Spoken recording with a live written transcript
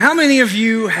many of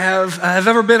you have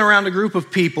ever been around a group of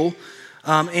people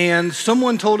and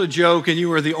someone told a joke and you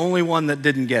were the only one that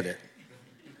didn't get it?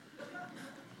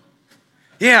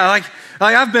 Yeah, like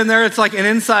I've been there. It's like an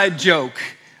inside joke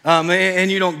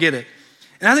and you don't get it.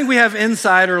 And I think we have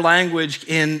insider language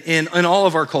in all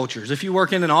of our cultures. If you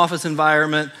work in an office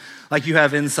environment, like you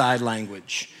have inside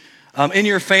language. In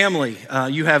your family,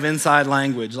 you have inside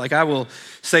language. Like I will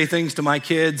say things to my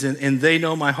kids and they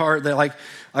know my heart. They're like,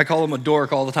 I call them a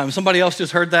dork all the time. If somebody else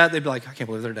just heard that, they'd be like, I can't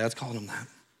believe their dad's calling them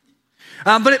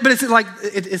that. But it's like,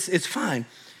 it's fine.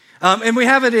 And we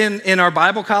have it in our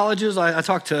Bible colleges. I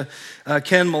talked to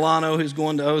Ken Milano, who's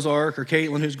going to Ozark, or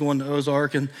Caitlin, who's going to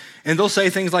Ozark, and they'll say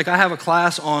things like, I have a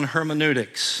class on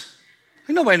hermeneutics.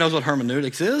 Like, nobody knows what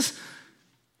hermeneutics is.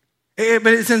 But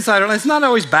it's inside. It's not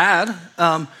always bad,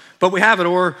 but we have it.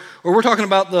 Or we're talking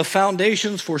about the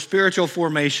foundations for spiritual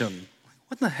formation.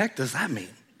 What in the heck does that mean?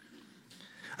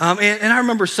 And I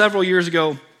remember several years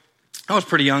ago, I was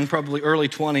pretty young, probably early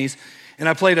 20s, and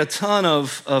I played a ton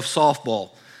of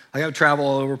softball. I would travel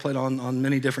all over, played on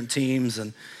many different teams,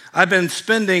 and I've been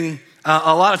spending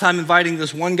a lot of time inviting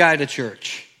this one guy to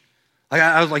church. Like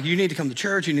I was like, you need to come to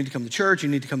church, you need to come to church, you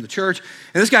need to come to church.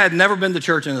 And this guy had never been to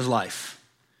church in his life.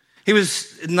 He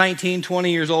was 19,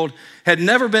 20 years old, had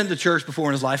never been to church before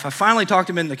in his life. I finally talked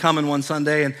him into coming one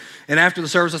Sunday, and after the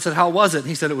service, I said, how was it? And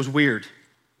he said, it was weird.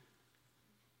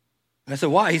 And I said,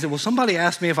 why? He said, well, somebody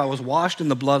asked me if I was washed in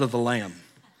the blood of the lamb.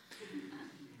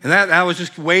 And I was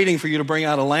just waiting for you to bring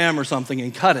out a lamb or something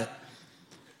and cut it.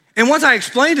 And once I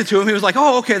explained it to him, he was like,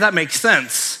 oh, okay, that makes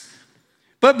sense.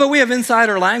 But we have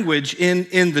insider language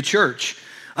in the church.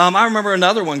 I remember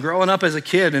another one growing up as a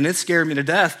kid, and it scared me to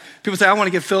death. People say, I want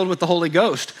to get filled with the Holy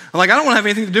Ghost. I'm like, I don't want to have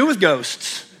anything to do with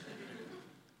ghosts.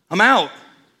 I'm out.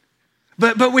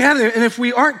 But we have it, and if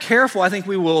we aren't careful, I think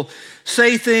we will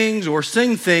say things or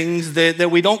sing things that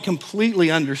we don't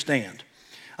completely understand.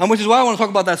 Which is why I want to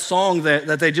talk about that song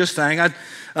that they just sang. I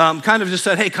kind of just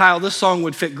said, hey, Kyle, this song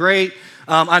would fit great.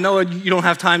 I know you don't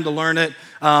have time to learn it,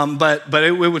 but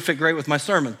it would fit great with my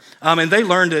sermon. And they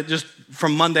learned it just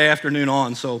from Monday afternoon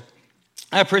on, so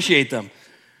I appreciate them.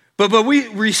 But we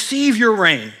receive your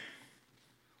rain.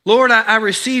 Lord, I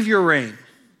receive your rain.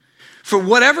 For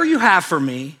whatever you have for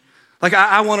me, like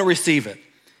I want to receive it.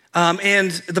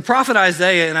 And the prophet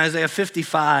Isaiah in Isaiah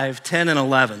 55, 10 and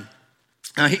 11,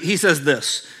 he says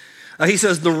this. He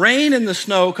says, the rain and the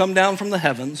snow come down from the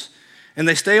heavens, and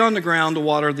they stay on the ground to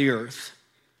water the earth.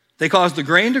 They cause the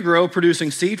grain to grow, producing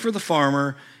seed for the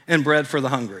farmer and bread for the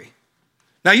hungry.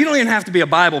 Now, you don't even have to be a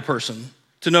Bible person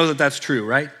to know that that's true,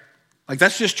 right? Like,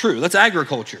 that's just true. That's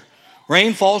agriculture.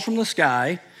 Rain falls from the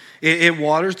sky. It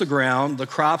waters the ground. The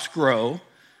crops grow.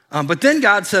 But then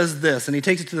God says this, and he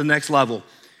takes it to the next level.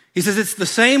 He says, it's the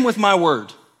same with my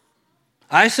word.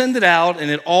 I send it out, and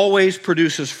it always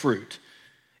produces fruit.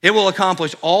 It will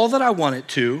accomplish all that I want it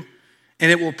to,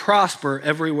 and it will prosper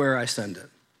everywhere I send it.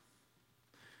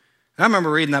 And I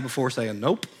remember reading that before saying,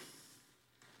 nope.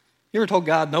 You ever told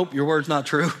God, nope, your word's not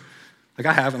true? Like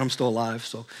I haven't, I'm still alive,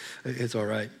 so it's all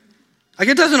right. Like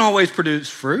it doesn't always produce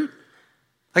fruit.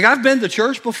 Like I've been to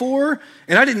church before,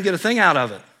 and I didn't get a thing out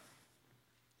of it.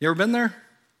 You ever been there?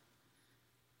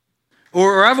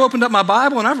 Or I've opened up my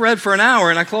Bible and I've read for an hour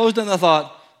and I closed it and I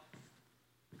thought,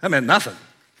 that meant nothing.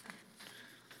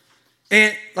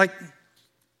 And like,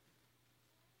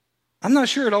 I'm not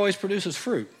sure it always produces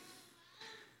fruit.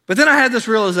 But then I had this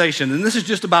realization, and this is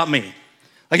just about me.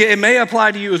 Like it may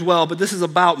apply to you as well, but this is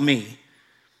about me.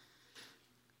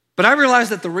 But I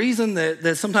realized that the reason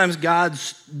that sometimes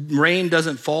God's rain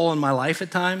doesn't fall in my life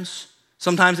at times,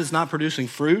 sometimes it's not producing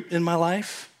fruit in my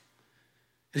life,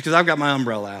 is because I've got my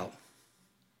umbrella out.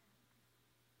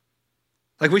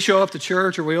 Like we show up to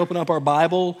church or we open up our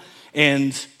Bible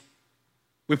and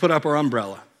we put up our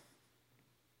umbrella.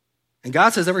 And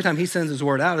God says every time he sends his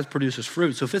word out, it produces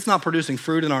fruit. So if it's not producing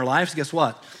fruit in our lives, guess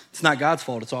what? It's not God's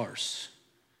fault, it's ours.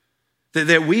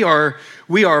 That we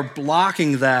are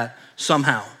blocking that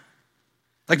somehow.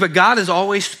 Like, but God is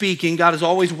always speaking, God is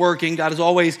always working, God is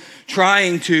always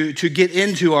trying to get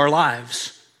into our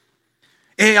lives.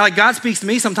 And like God speaks to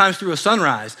me sometimes through a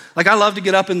sunrise. Like I love to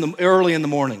get up early in the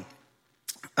morning.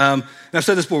 And I've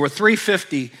said this before, with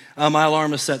 3:50, my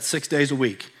alarm is set 6 days a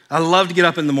week. I love to get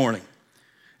up in the morning.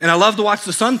 And I love to watch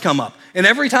the sun come up. And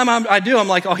every time I do, I'm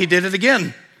like, oh, he did it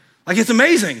again. Like it's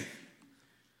amazing.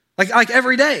 Like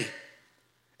every day.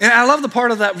 And I love the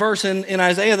part of that verse in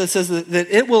Isaiah that says that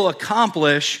it will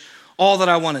accomplish all that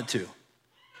I want it to.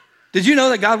 Did you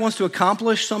know that God wants to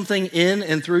accomplish something in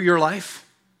and through your life?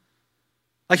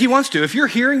 Like he wants to. If you're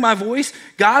hearing my voice,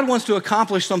 God wants to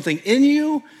accomplish something in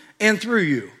you and through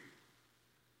you.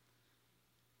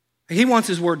 He wants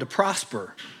his word to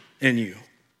prosper in you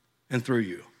and through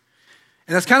you.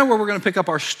 And that's kind of where we're going to pick up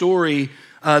our story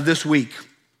this week.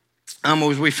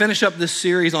 As we finish up this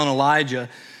series on Elijah,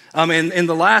 in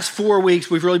the last 4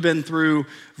 weeks, we've really been through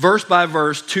verse by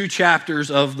verse 2 chapters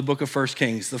of the book of 1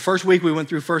 Kings. The first week we went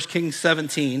through 1 Kings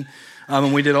 17,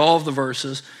 and we did all of the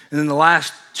verses. And then the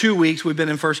last 2 weeks we've been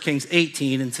in 1 Kings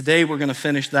 18, and today we're going to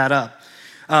finish that up.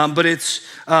 But it's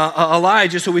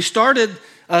Elijah. So we started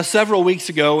several weeks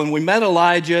ago, and we met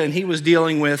Elijah, and he was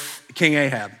dealing with King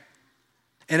Ahab.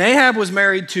 And Ahab was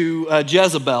married to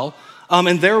Jezebel,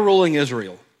 and they're ruling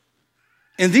Israel.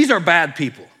 And these are bad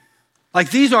people.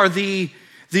 Like, these are the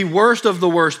worst of the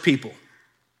worst people.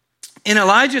 And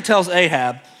Elijah tells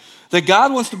Ahab that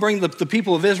God wants to bring the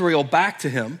people of Israel back to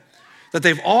him, that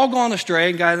they've all gone astray,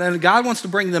 and God wants to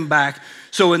bring them back.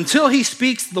 So until he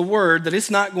speaks the word, that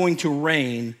it's not going to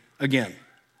rain again.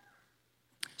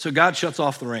 So God shuts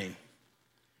off the rain.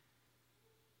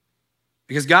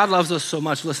 Because God loves us so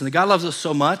much. Listen, God loves us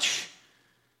so much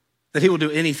that he will do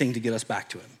anything to get us back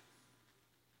to him.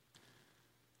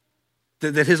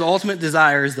 That his ultimate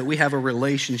desire is that we have a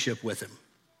relationship with him.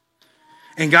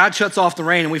 And God shuts off the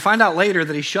rain, and we find out later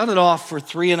that he shut it off for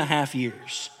 3.5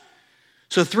 years.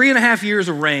 So 3.5 years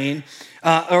of rain,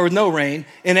 or no rain,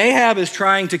 and Ahab is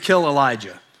trying to kill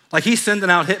Elijah. Like, he's sending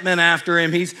out hitmen after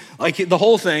him. He's like, the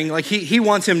whole thing, like he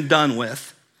wants him done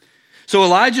with. So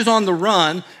Elijah's on the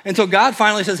run until God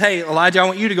finally says, hey, Elijah, I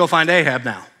want you to go find Ahab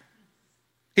now.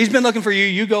 He's been looking for you,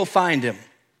 you go find him.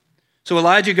 So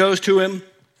Elijah goes to him.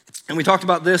 And we talked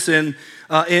about this in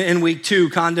week 2,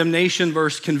 condemnation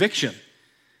versus conviction.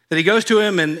 That he goes to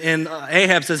him and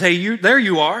Ahab says, hey, there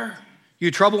you are,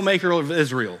 you troublemaker of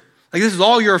Israel. Like, this is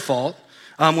all your fault,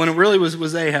 when it really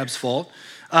was Ahab's fault.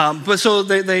 But so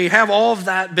they have all of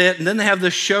that bit, and then they have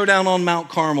this showdown on Mount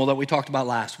Carmel that we talked about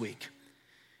last week.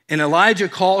 And Elijah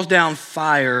calls down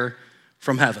fire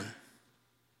from heaven.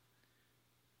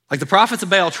 Like, the prophets of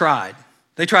Baal tried.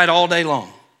 They tried all day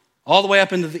long. All the way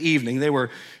up into the evening. They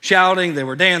were shouting, they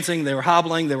were dancing, they were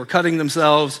hobbling, they were cutting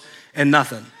themselves, and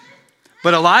nothing.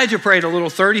 But Elijah prayed a little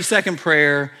 30-second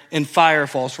prayer, and fire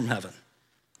falls from heaven.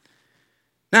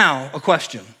 Now, a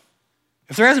question.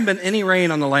 If there hasn't been any rain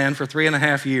on the land for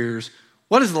 3.5 years,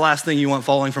 what is the last thing you want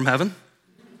falling from heaven?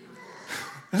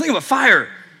 Think about fire.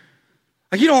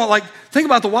 Like, you don't think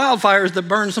about the wildfires that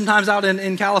burn sometimes out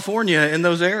in California, in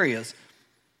those areas.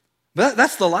 But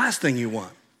that's the last thing you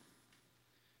want.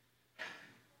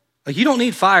 Like, you don't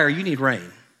need fire, you need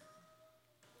rain.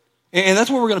 And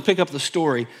that's where we're going to pick up the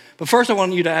story. But first, I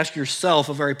want you to ask yourself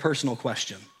a very personal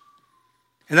question.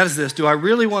 And that is this: do I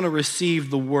really want to receive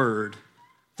the word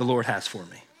the Lord has for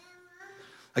me?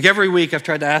 Like, every week, I've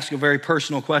tried to ask a very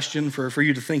personal question for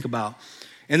you to think about.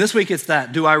 And this week, it's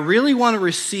that: do I really want to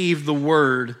receive the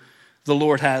word the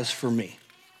Lord has for me?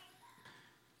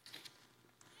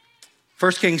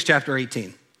 1 Kings chapter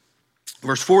 18,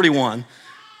 verse 41.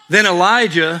 Then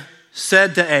Elijah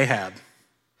said to Ahab,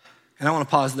 and I want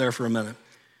to pause there for a minute.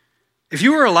 If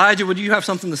you were Elijah, would you have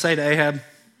something to say to Ahab?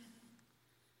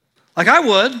 Like, I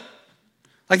would.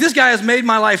 Like, this guy has made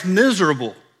my life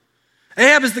miserable.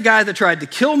 Ahab is the guy that tried to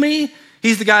kill me.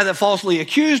 He's the guy that falsely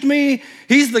accused me.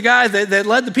 He's the guy that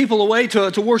led the people away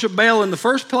to worship Baal in the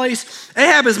first place.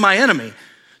 Ahab is my enemy.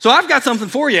 So I've got something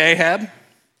for you, Ahab.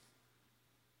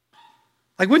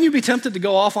 Like, wouldn't you be tempted to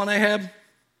go off on Ahab?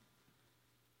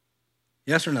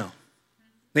 Yes or no?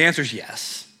 The answer is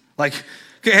yes. Like,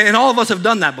 and all of us have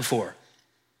done that before.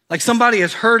 Like, somebody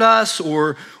has hurt us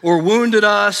or wounded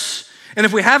us, and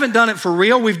if we haven't done it for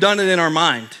real, we've done it in our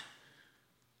mind.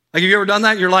 Like, have you ever done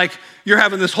that? You're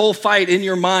having this whole fight in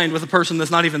your mind with a person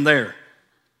that's not even there.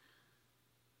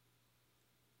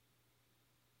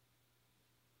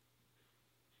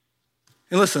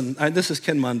 And listen, this is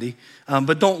Ken Mundy,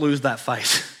 but don't lose that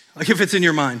fight. Like, if it's in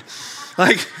your mind.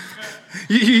 Like,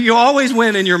 you always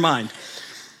win in your mind.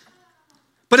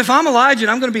 But if I'm Elijah,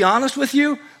 and I'm going to be honest with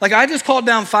you, like, I just called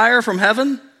down fire from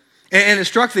heaven, and it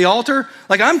struck the altar.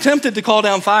 Like, I'm tempted to call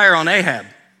down fire on Ahab.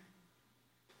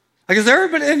 Like, has there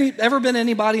ever been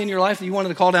anybody in your life that you wanted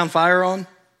to call down fire on?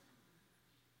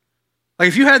 Like,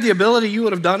 if you had the ability, you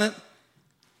would have done it?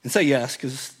 And say yes,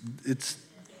 because it's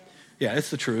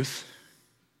the truth.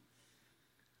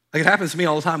 Like, it happens to me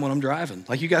all the time when I'm driving.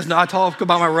 Like, you guys know I talk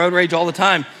about my road rage all the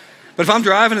time. But if I'm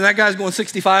driving and that guy's going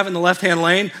 65 in the left-hand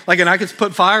lane, like, and I could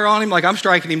put fire on him, like, I'm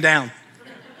striking him down.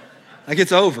 Like,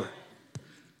 it's over.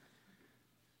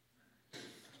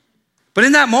 But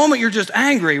in that moment, you're just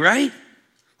angry, right?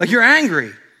 Like, you're angry.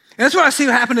 And that's what I see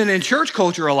happening in church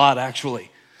culture a lot,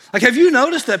 actually. Like, have you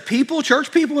noticed that people,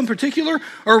 church people in particular,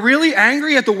 are really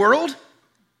angry at the world?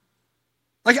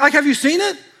 Like, have you seen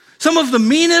it? Some of the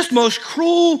meanest, most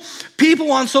cruel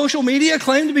people on social media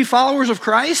claim to be followers of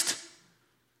Christ.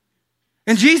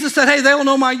 And Jesus said, hey, they will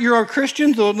know you're a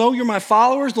Christian. They'll know you're my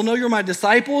followers. They'll know you're my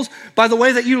disciples by the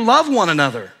way that you love one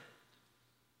another.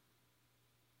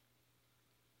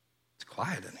 It's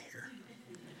quiet in here.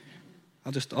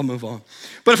 I'll move on.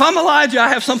 But if I'm Elijah, I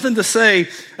have something to say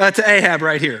to Ahab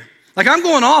right here. Like, I'm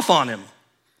going off on him.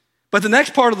 But the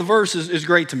next part of the verse is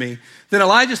great to me. Then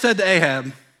Elijah said to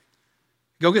Ahab,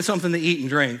 go get something to eat and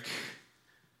drink,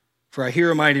 for I hear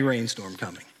a mighty rainstorm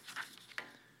coming.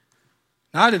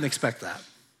 Now, I didn't expect that.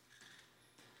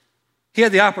 He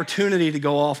had the opportunity to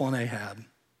go off on Ahab,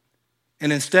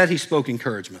 and instead he spoke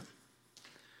encouragement.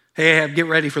 Hey, Ahab, get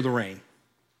ready for the rain.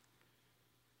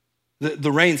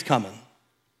 The rain's coming.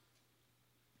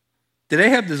 Did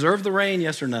Ahab deserve the rain,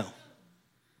 yes or no?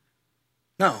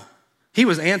 No. He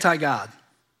was anti-God.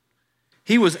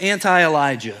 He was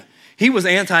anti-Elijah. He was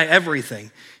anti-everything.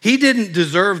 He didn't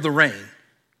deserve the rain.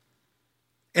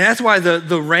 And that's why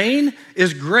the rain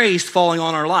is grace falling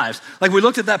on our lives. Like we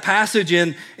looked at that passage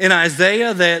in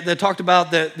Isaiah that talked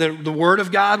about that the word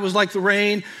of God was like the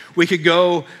rain. We could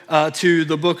go to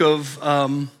the book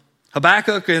of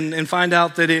Habakkuk and find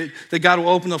out that God will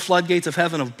open the floodgates of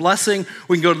heaven of blessing.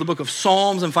 We can go to the book of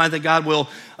Psalms and find that God will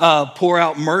pour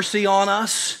out mercy on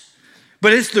us.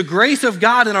 But it's the grace of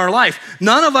God in our life.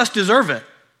 None of us deserve it.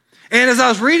 And as I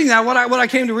was reading that, what I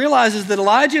came to realize is that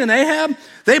Elijah and Ahab,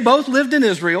 they both lived in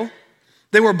Israel.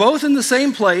 They were both in the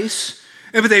same place,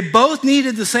 but they both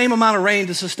needed the same amount of rain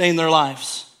to sustain their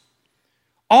lives.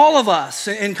 All of us,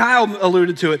 and Kyle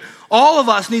alluded to it, all of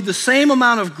us need the same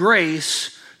amount of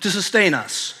grace to sustain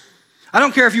us. I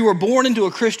don't care if you were born into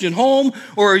a Christian home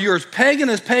or you're as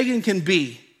pagan can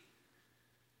be.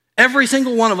 Every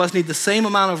single one of us need the same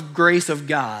amount of grace of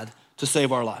God to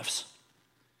save our lives.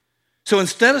 So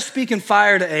instead of speaking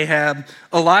fire to Ahab,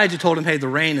 Elijah told him, hey, the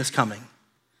rain is coming.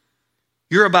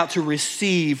 You're about to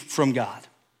receive from God.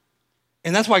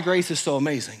 And that's why grace is so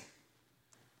amazing,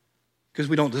 because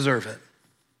we don't deserve it.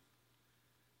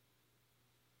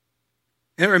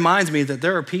 And it reminds me that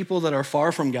there are people that are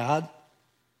far from God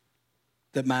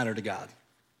that matter to God.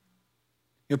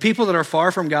 You know, people that are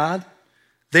far from God,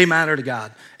 they matter to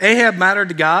God. Ahab mattered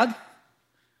to God.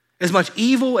 As much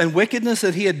evil and wickedness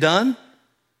that he had done,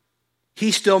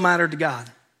 he still mattered to God.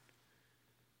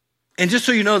 And just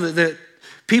so you know that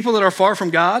people that are far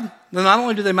from God, not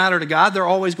only do they matter to God, they're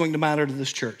always going to matter to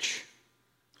this church.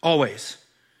 Always.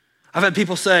 I've had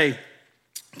people say,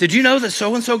 did you know that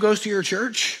so-and-so goes to your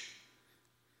church?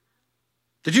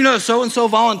 Did you know so-and-so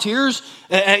volunteers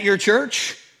at your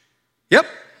church? Yep.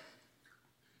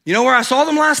 You know where I saw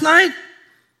them last night?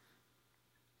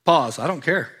 Pause. I don't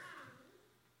care.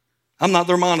 I'm not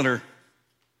their monitor.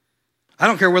 I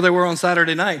don't care where they were on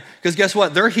Saturday night, because guess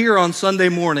what? They're here on Sunday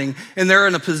morning, and they're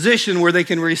in a position where they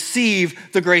can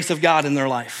receive the grace of God in their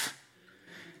life.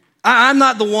 I'm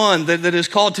not the one that is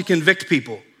called to convict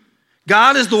people.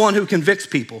 God is the one who convicts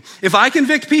people. If I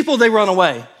convict people, they run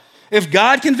away. If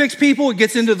God convicts people, it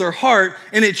gets into their heart,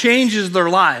 and it changes their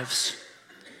lives.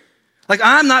 Like,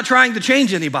 I'm not trying to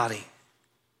change anybody.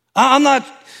 I'm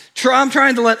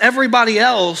trying to let everybody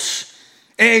else,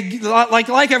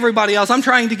 like everybody else, I'm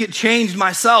trying to get changed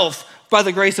myself by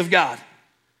the grace of God.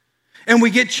 And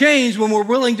we get changed when we're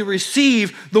willing to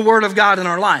receive the word of God in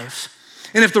our lives.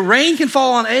 And if the rain can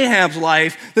fall on Ahab's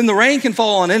life, then the rain can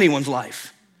fall on anyone's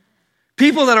life.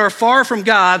 People that are far from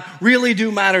God really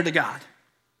do matter to God.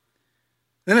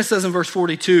 Then it says in verse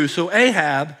 42, so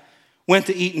Ahab went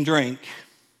to eat and drink,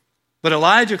 but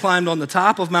Elijah climbed on the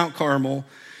top of Mount Carmel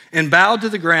and bowed to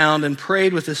the ground and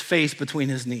prayed with his face between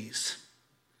his knees.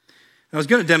 I was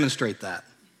going to demonstrate that.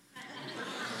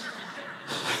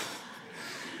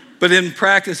 But in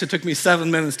practice, it took me 7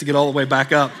 minutes to get all the way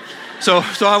back up. So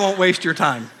I won't waste your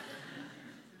time.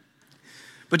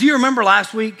 But do you remember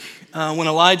last week when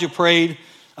Elijah prayed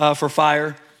for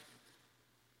fire?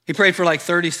 He prayed for like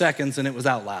 30 seconds and it was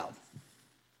out loud.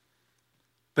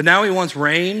 But now he wants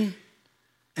rain,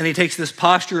 and he takes this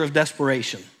posture of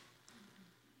desperation.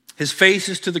 His face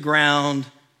is to the ground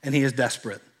and he is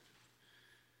desperate.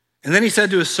 And then he said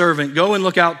to his servant, go and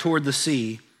look out toward the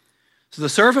sea. So the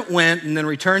servant went and then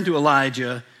returned to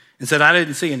Elijah and said, I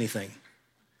didn't see anything.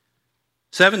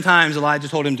 7 times Elijah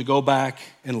told him to go back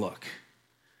and look.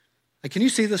 Like, can you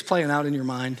see this playing out in your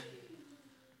mind?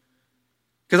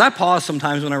 Because I pause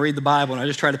sometimes when I read the Bible and I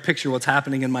just try to picture what's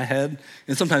happening in my head,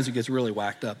 and sometimes it gets really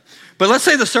whacked up. But let's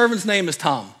say the servant's name is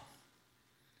Tom.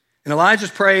 And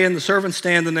Elijah's praying, the servant's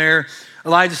standing there.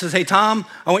 Elijah says, hey, Tom,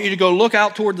 I want you to go look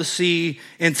out toward the sea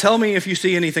and tell me if you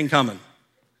see anything coming.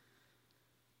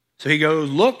 So he goes,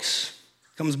 looks,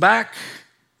 comes back,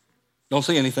 Don't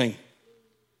see anything.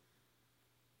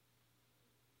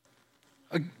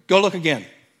 Go look again.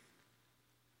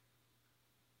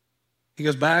 He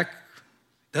goes back,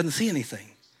 doesn't see anything.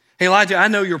 Hey, Elijah, I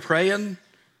know you're praying,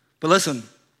 but listen,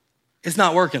 it's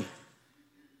not working.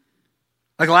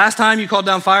 Like last time you called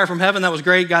down fire from heaven, that was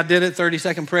great. God did it,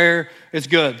 30-second prayer, it's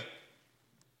good.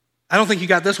 I don't think you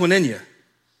got this one in you.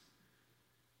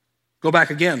 Go back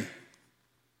again.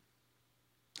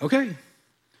 Okay,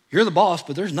 you're the boss,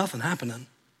 but there's nothing happening.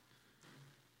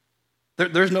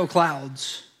 There's no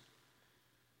clouds.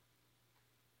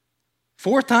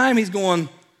 Fourth time, he's going,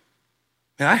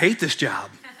 man, I hate this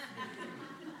job.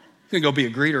 I'm gonna go be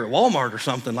a greeter at Walmart or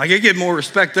something. Like, I get more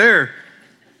respect there.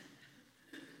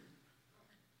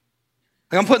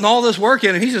 Like, I'm putting all this work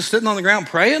in, and he's just sitting on the ground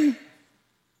praying?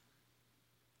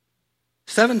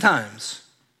 7 times.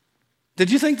 Did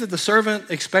you think that the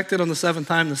servant expected on the 7th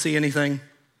time to see anything?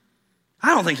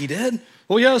 I don't think he did.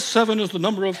 Well, yes, 7 is the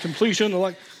number of completion.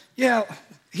 Like, yeah,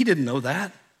 he didn't know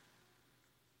that.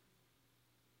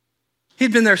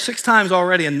 He'd been there 6 times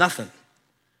already and nothing.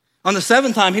 On the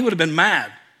 7th time, he would have been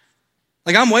mad.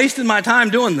 Like, I'm wasting my time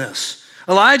doing this.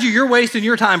 Elijah, you're wasting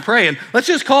your time praying. Let's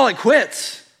just call it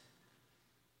quits.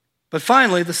 But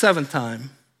finally, the 7th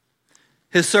time,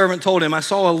 his servant told him, I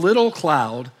saw a little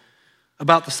cloud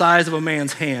about the size of a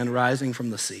man's hand rising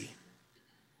from the sea.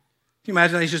 Can you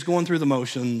imagine that? He's just going through the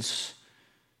motions,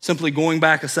 simply going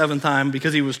back a 7th time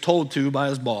because he was told to by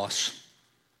his boss.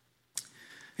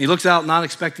 He looks out not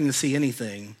expecting to see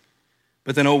anything,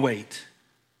 but then, oh, wait.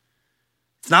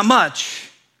 It's not much.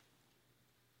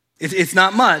 It's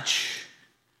not much,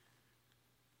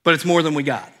 but it's more than we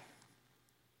got.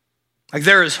 Like,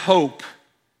 there is hope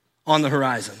on the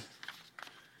horizon.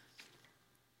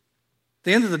 At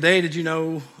the end of the day, did you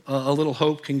know a little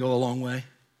hope can go a long way?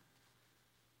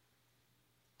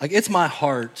 Like, it's my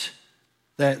heart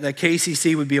that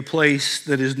KCC would be a place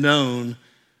that is known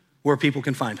where people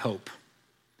can find hope.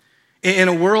 In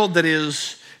a world that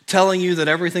is telling you that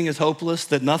everything is hopeless,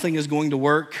 that nothing is going to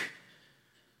work,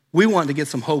 we want to get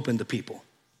some hope into people.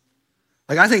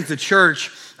 Like, I think the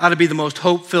church ought to be the most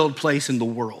hope-filled place in the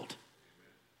world.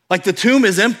 Like, the tomb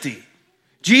is empty.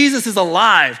 Jesus is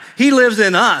alive. He lives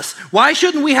in us. Why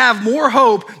shouldn't we have more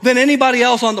hope than anybody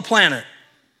else on the planet?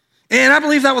 And I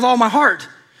believe that with all my heart,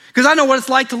 because I know what it's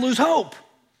like to lose hope.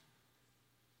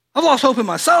 I've lost hope in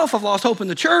myself. I've lost hope in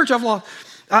the church.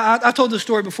 I told this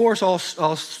story before, so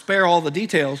I'll spare all the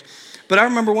details. But I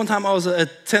remember one time I was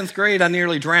at 10th grade, I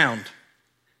nearly drowned.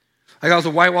 Like, I was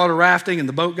whitewater rafting and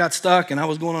the boat got stuck and I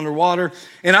was going underwater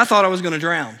and I thought I was going to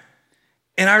drown.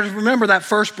 And I remember that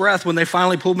first breath when they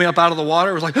finally pulled me up out of the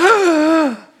water. It was like,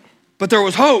 ah! But there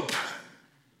was hope.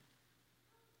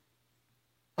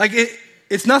 Like,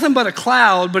 it's nothing but a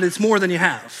cloud, but it's more than you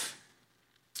have.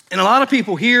 And a lot of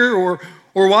people here or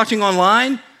watching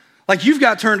online, like, you've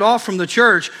got turned off from the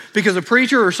church because a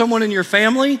preacher or someone in your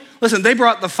family, listen, they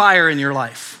brought the fire in your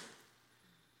life.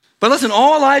 But listen,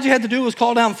 all Elijah had to do was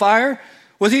call down fire,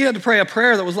 was he had to pray a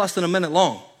prayer that was less than a minute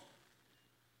long.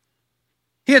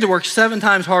 He had to work 7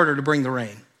 times harder to bring the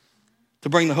rain, to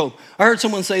bring the hope. I heard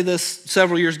someone say this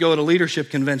several years ago at a leadership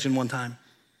convention one time.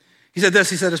 He said this,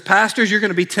 he said, as pastors, you're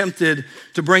going to be tempted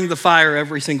to bring the fire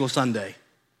every single Sunday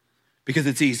because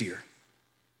it's easier.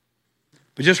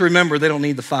 But just remember, they don't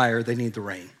need the fire, they need the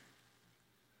rain.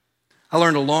 I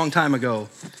learned a long time ago,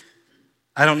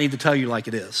 I don't need to tell you like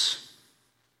it is.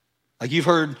 Like, you've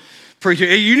heard preacher,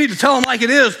 hey, you need to tell them like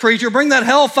it is, preacher. Bring that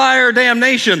hellfire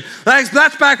damnation.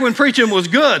 That's back when preaching was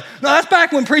good. No, that's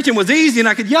back when preaching was easy and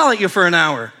I could yell at you for an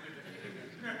hour.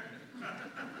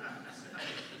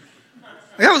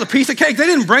 That was a piece of cake. They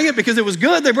didn't bring it because it was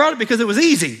good. They brought it because it was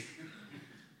easy.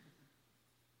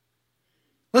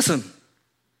 Listen,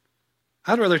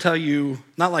 I'd rather tell you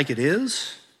not like it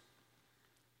is,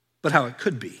 but how it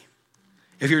could be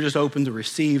if you're just open to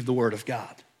receive the word of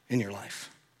God in your life.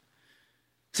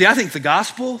 See, I think the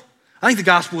gospel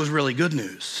is really good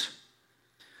news.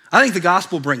 I think the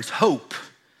gospel brings hope.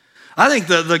 I think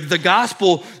the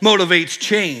gospel motivates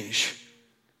change.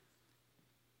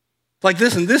 Like,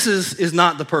 listen, this is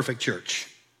not the perfect church.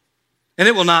 And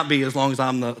it will not be as long as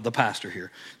I'm the pastor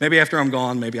here. Maybe after I'm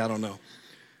gone, maybe, I don't know.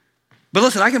 But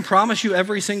listen, I can promise you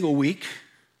every single week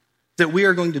that we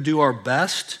are going to do our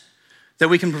best, that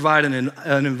we can provide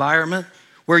an environment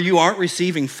where you aren't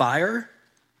receiving fire,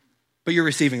 but you're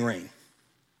receiving rain.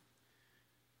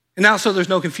 And now, so there's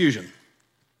no confusion.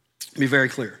 Let me be very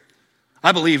clear.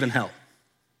 I believe in hell.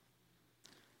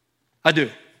 I do.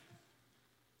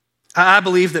 I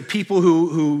believe that people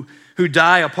who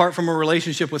die apart from a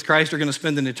relationship with Christ are going to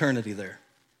spend an eternity there.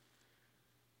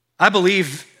 I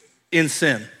believe in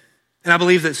sin. And I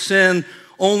believe that sin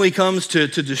only comes to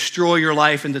destroy your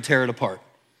life and to tear it apart.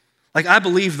 Like, I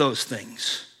believe those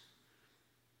things.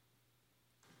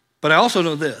 But I also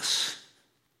know this,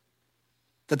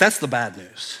 that that's the bad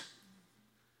news.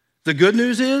 The good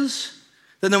news is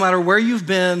that no matter where you've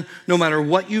been, no matter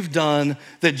what you've done,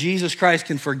 that Jesus Christ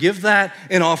can forgive that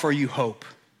and offer you hope.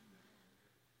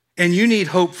 And you need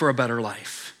hope for a better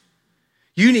life.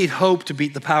 You need hope to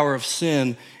beat the power of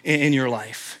sin in your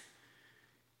life.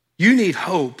 You need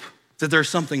hope that there's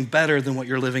something better than what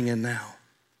you're living in now.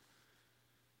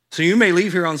 So you may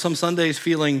leave here on some Sundays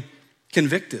feeling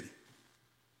convicted.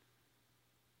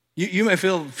 You may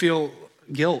feel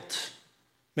guilt,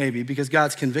 maybe, because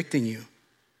God's convicting you.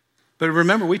 But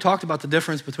remember, we talked about the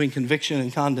difference between conviction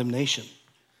and condemnation.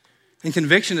 And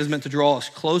conviction is meant to draw us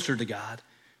closer to God,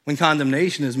 when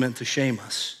condemnation is meant to shame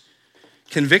us.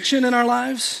 Conviction in our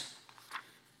lives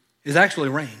is actually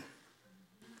rain.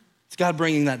 It's God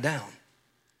bringing that down.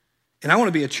 And I want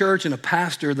to be a church and a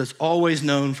pastor that's always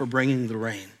known for bringing the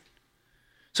rain.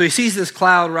 So he sees this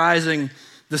cloud rising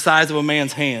the size of a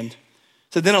man's hand.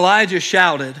 So then Elijah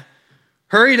shouted,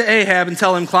 "Hurry to Ahab and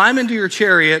tell him, climb into your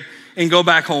chariot and go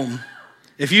back home.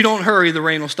 If you don't hurry, the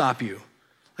rain will stop you."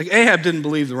 Like, Ahab didn't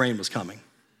believe the rain was coming.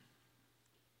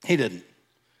 He didn't.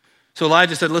 So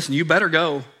Elijah said, listen, you better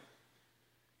go.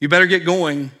 You better get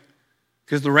going,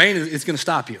 because the rain is going to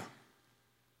stop you.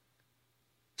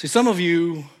 See, some of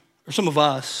you, or some of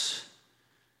us,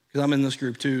 because I'm in this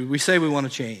group too, we say we want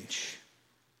to change.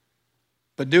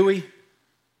 But do we?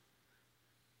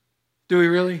 Do we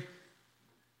really?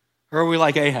 Or are we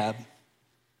like Ahab?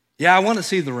 Yeah, I want to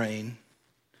see the rain,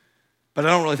 but I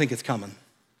don't really think it's coming.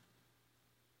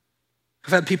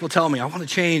 I've had people tell me, I want to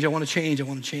change, I want to change, I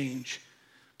want to change.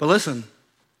 But listen,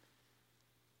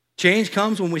 change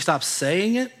comes when we stop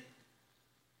saying it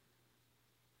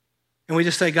and we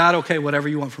just say, God, okay, whatever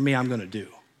you want from me, I'm going to do.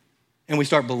 And we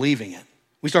start believing it.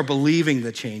 We start believing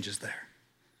the change is there.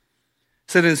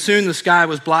 It said, and soon the sky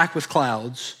was black with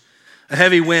clouds. A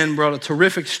heavy wind brought a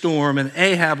terrific storm, and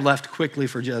Ahab left quickly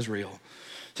for Jezreel.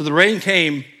 So the rain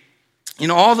came. You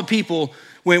know, all the people,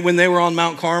 when they were on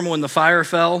Mount Carmel and the fire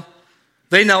fell,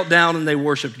 they knelt down and they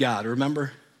worshiped God,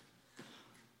 remember?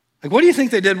 Like, what do you think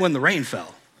they did when the rain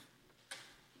fell?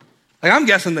 Like, I'm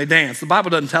guessing they danced. The Bible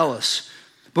doesn't tell us.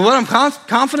 But what I'm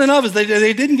confident of is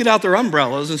they didn't get out their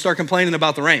umbrellas and start complaining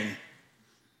about the rain.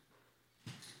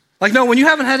 Like, no, when you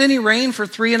haven't had any rain for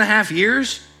 3.5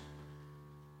 years,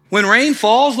 when rain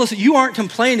falls, listen, you aren't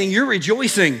complaining, you're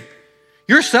rejoicing.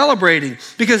 You're celebrating,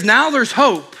 because now there's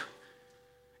hope.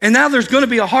 And now there's going to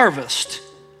be a harvest.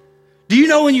 Do you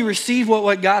know when you receive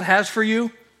what God has for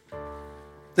you,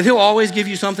 that he'll always give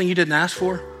you something you didn't ask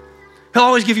for? He'll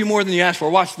always give you more than you asked for.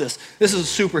 Watch this. This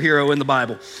is a superhero in the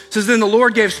Bible. It says, then the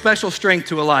Lord gave special strength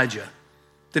to Elijah.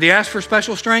 Did he ask for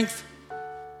special strength?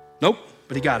 Nope,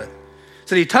 but he got it. It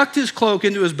said he tucked his cloak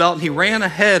into his belt and he ran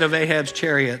ahead of Ahab's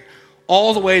chariot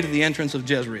all the way to the entrance of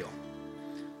Jezreel.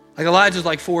 Like, Elijah's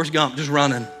like Forrest Gump, just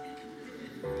running.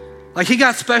 Like, he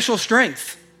got special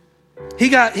strength. He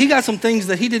got some things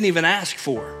that he didn't even ask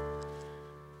for.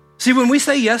 See, when we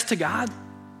say yes to God,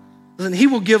 then he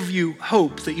will give you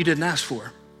hope that you didn't ask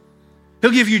for.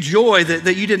 He'll give you joy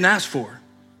that you didn't ask for.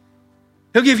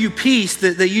 He'll give you peace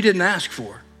that you didn't ask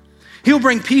for. He'll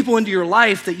bring people into your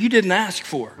life that you didn't ask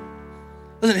for.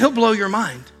 Listen, he'll blow your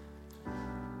mind.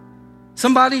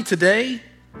 Somebody today,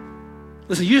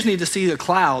 listen, you just need to see a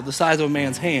cloud the size of a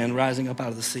man's hand rising up out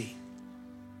of the sea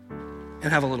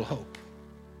and have a little hope.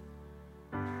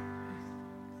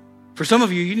 For some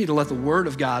of you, you need to let the word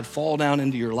of God fall down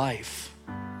into your life.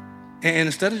 And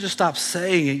instead of just stop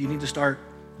saying it, you need to start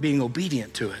being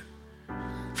obedient to it.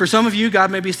 For some of you, God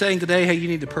may be saying today, hey, you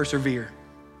need to persevere.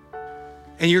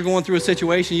 And you're going through a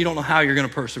situation, you don't know how you're going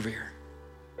to persevere.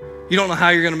 You don't know how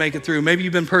you're going to make it through. Maybe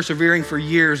you've been persevering for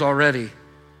years already,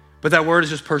 but that word is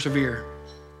just persevere.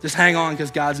 Just hang on,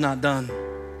 because God's not done.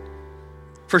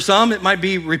 For some, it might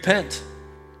be repent.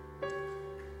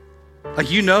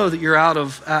 Like, you know that you're out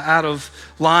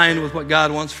of line with what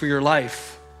God wants for your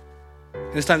life.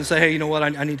 And it's time to say, hey, you know what?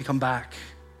 I need to come back.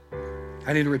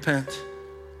 I need to repent.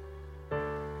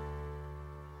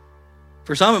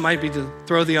 For some, it might be to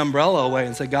throw the umbrella away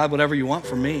and say, God, whatever you want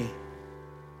from me,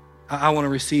 I want to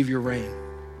receive your rain.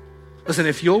 Listen,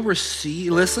 if you'll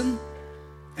listen,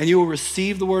 and you will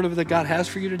receive the word that God has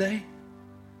for you today,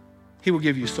 he will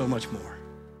give you so much more.